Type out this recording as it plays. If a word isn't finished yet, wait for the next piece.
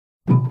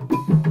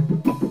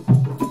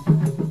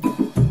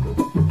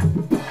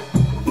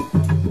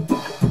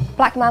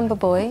Black Mamba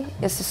Boy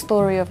is the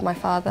story of my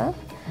father.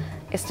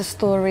 It's the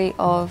story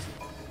of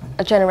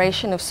a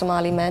generation of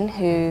Somali men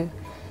who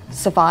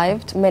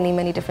survived many,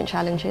 many different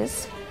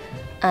challenges.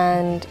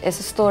 And it's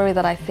a story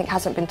that I think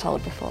hasn't been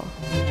told before.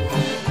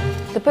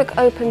 The book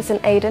opens in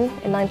Aden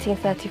in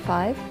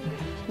 1935.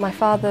 My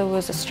father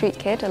was a street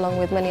kid along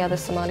with many other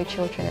Somali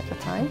children at the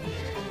time.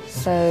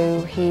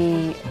 So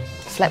he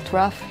slept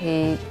rough,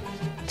 he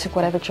took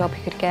whatever job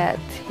he could get,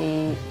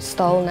 he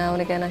stole now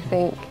and again, I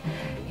think.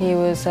 He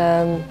was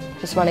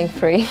just running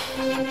free.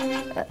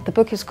 The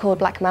book is called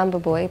Black Mamba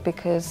Boy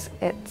because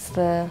it's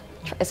a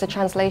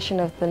translation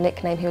of the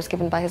nickname he was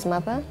given by his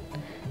mother.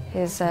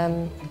 His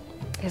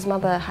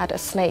mother had a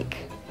snake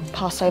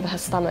pass over her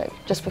stomach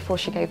just before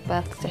she gave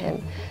birth to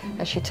him,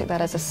 and she took that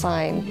as a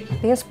sign.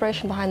 The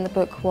inspiration behind the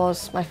book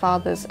was my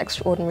father's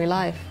extraordinary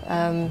life.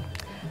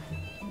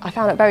 I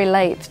found it very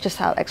late just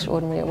how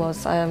extraordinary it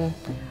was.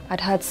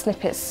 I'd heard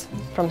snippets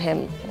from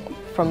him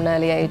from an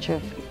early age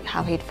of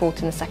how he'd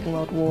fought in the Second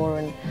World War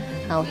and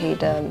how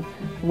he'd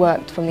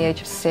worked from the age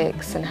of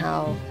 6 and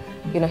how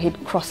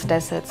he'd crossed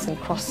deserts and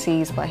crossed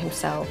seas by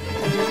himself.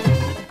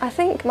 I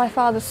think my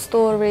father's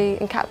story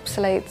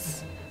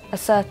encapsulates a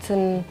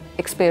certain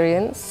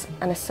experience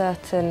and a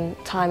certain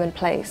time and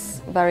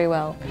place very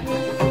well.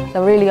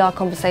 There really are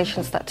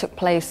conversations that took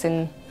place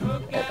at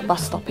the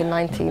bus stop in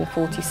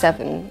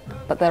 1947,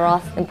 but there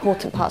are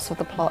important parts of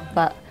the plot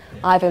that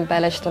I've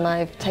embellished, and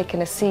I've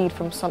taken a seed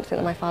from something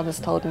that my father's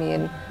told me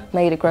and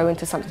made it grow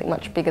into something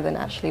much bigger than it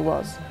actually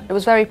was. It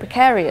was very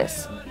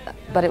precarious,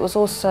 but it was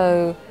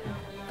also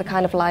the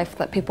kind of life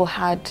that people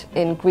had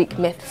in Greek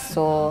myths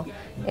or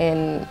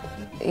in,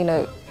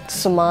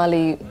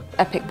 Somali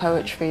epic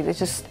poetry.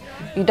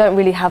 You don't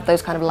really have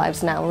those kind of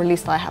lives now, or at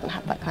least I haven't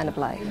had that kind of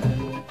life.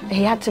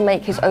 He had to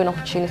make his own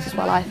opportunities.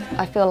 Well,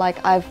 I feel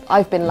like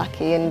I've been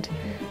lucky, and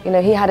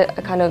he had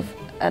a kind of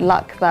a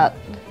luck that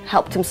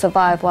helped him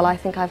survive, while I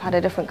think I've had a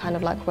different kind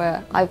of luck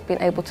where I've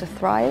been able to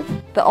thrive.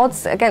 The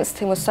odds against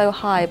him were so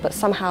high, but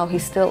somehow he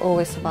still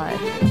always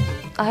survived.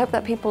 I hope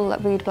that people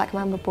that read Black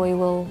Mamba Boy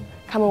will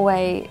come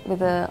away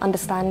with an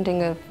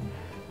understanding of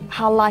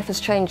how life has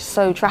changed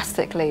so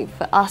drastically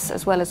for us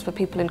as well as for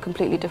people in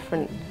completely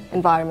different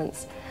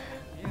environments.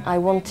 I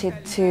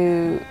wanted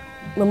to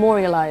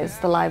memorialise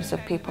the lives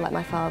of people like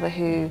my father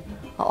who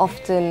are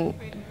often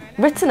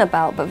written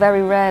about but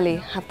very rarely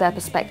have their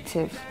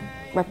perspective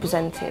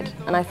represented,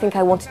 and I think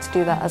I wanted to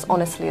do that as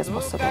honestly as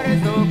possible.